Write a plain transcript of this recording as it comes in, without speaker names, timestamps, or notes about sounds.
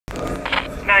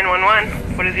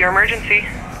911. What is your emergency?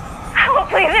 Oh,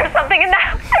 please, there's something in the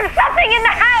house. There's something in the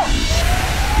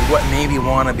house. What made me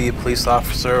want to be a police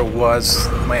officer was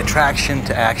my attraction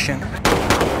to action.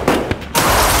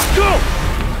 Go!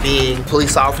 Being a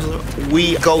police officer,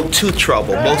 we go to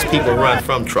trouble. Most people run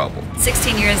from trouble.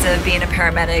 16 years of being a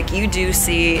paramedic, you do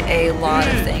see a lot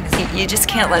of things. You just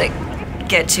can't let it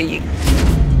get to you.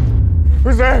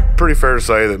 Who's there? Pretty fair to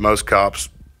say that most cops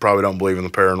probably don't believe in the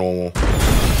paranormal.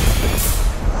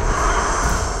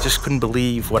 Just couldn't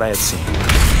believe what I had seen.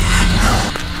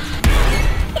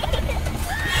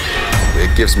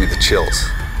 It gives me the chills.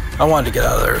 I wanted to get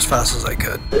out of there as fast as I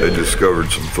could. They discovered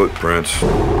some footprints.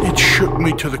 It shook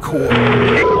me to the core.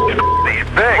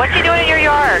 What's he doing in your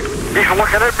yard? He's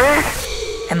looking at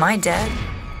me. Am I dead?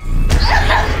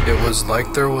 It was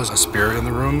like there was a spirit in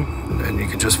the room, and you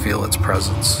could just feel its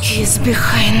presence. He's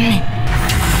behind me.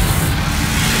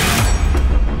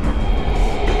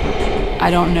 I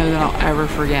don't know that I'll ever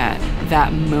forget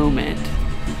that moment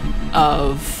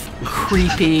of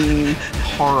creeping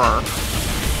horror.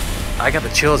 I got the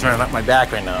chills running up my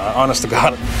back right now, honest to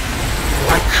God.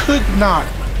 I could not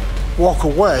walk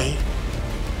away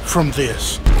from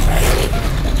this.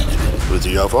 It was a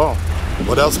UFO.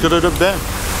 What else could it have been?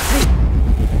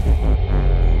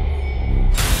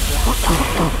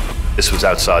 This was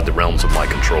outside the realms of my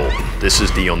control. This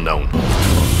is the unknown.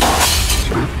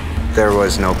 There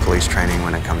was no police training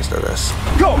when it comes to this.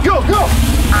 Go, go, go!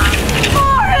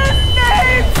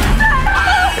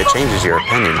 It changes your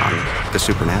opinion on the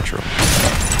supernatural.